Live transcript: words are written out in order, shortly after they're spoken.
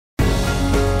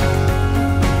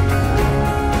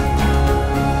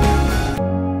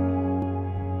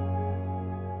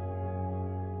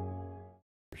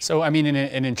So, I mean,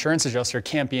 an insurance adjuster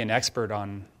can't be an expert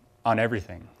on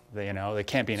everything. They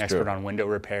can't be an expert on window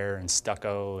repair and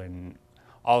stucco and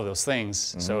all of those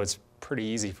things. So it's pretty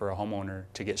easy for a homeowner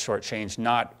to get shortchanged,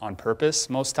 not on purpose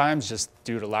most times, just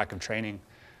due to lack of training.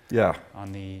 Yeah.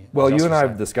 On the well, you and I side.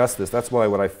 have discussed this. That's why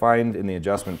what I find in the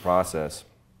adjustment process,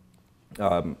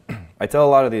 I tell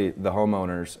a lot of the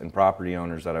homeowners and property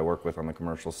owners that I work with on the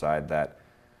commercial side that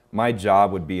my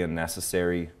job would be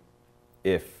unnecessary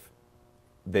if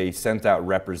they sent out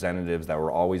representatives that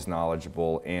were always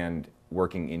knowledgeable and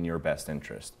working in your best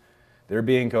interest. They're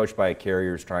being coached by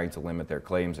carriers trying to limit their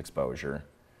claims exposure.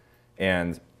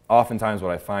 And oftentimes what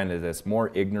I find is it's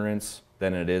more ignorance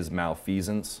than it is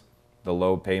malfeasance, the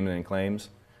low payment in claims.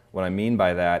 What I mean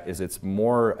by that is it's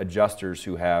more adjusters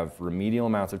who have remedial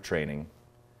amounts of training.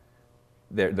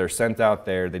 They're sent out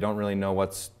there, they don't really know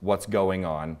what's going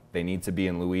on. They need to be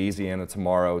in Louisiana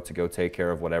tomorrow to go take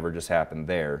care of whatever just happened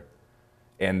there.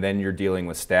 And then you're dealing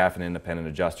with staff and independent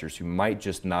adjusters who might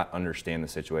just not understand the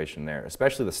situation there,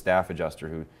 especially the staff adjuster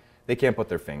who they can't put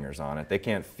their fingers on it. They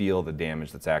can't feel the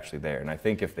damage that's actually there. And I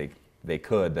think if they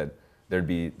could, that there'd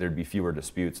be fewer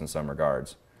disputes in some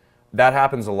regards. That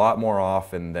happens a lot more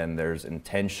often than there's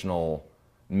intentional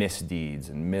misdeeds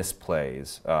and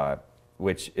misplays,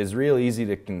 which is real easy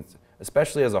to,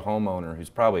 especially as a homeowner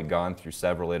who's probably gone through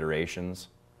several iterations.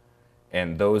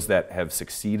 And those that have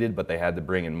succeeded, but they had to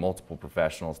bring in multiple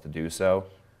professionals to do so,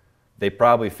 they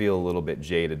probably feel a little bit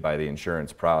jaded by the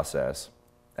insurance process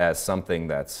as something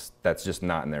that's just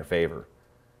not in their favor.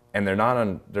 And they're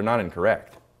not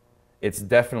incorrect. It's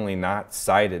definitely not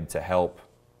cited to help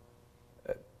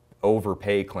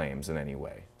overpay claims in any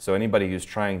way. So anybody who's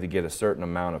trying to get a certain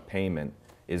amount of payment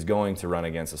is going to run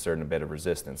against a certain bit of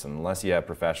resistance. And unless you have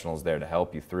professionals there to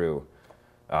help you through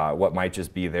what might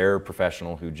just be their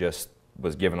professional who just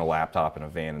was given a laptop and a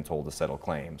van and told to settle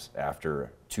claims after a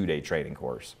 2-day training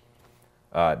course.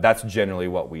 That's generally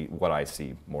what I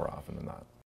see more often than not.